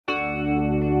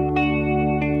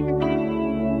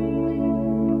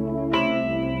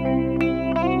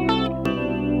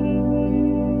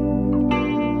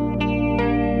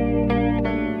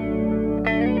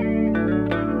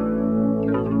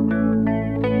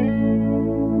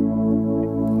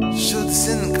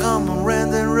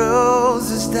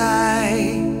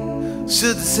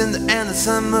should have seen the end of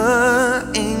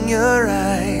summer in your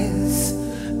eyes.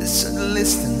 You should have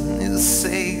listened to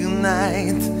say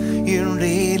goodnight. You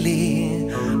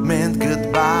really meant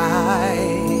goodbye.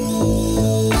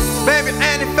 Baby,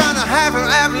 any fun I haven't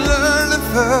ever learned of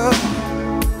her.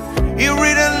 You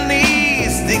really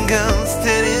needs the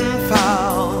constant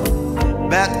info.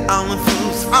 Bet on the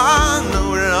fools on the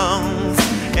wrongs,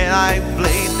 and I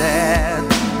played that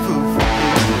fool for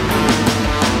you.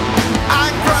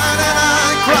 I cried and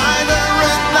I cried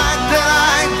every night that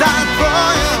I died for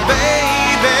you,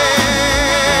 baby.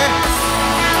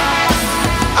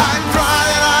 I tried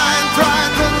and I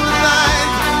tried tonight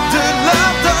to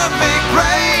love to be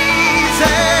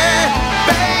crazy,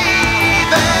 baby.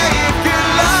 If your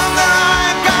love that I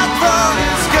got from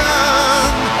is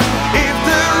gone, if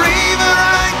the river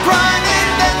I cried in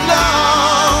that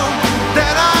long,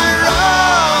 that I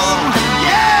wrong,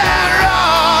 yeah,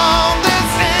 wrong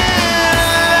this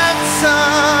in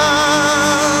song.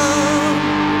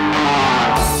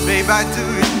 Babe, I do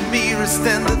in mirror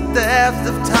stand the depth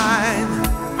of time,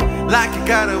 like you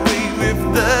got away with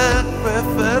the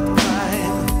perfect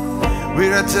crime.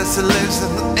 We're just a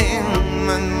lesson in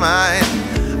my mind.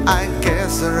 I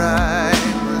guess the right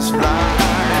was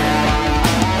right.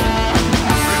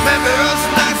 Remember us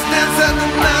nights dance at the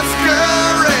night sky.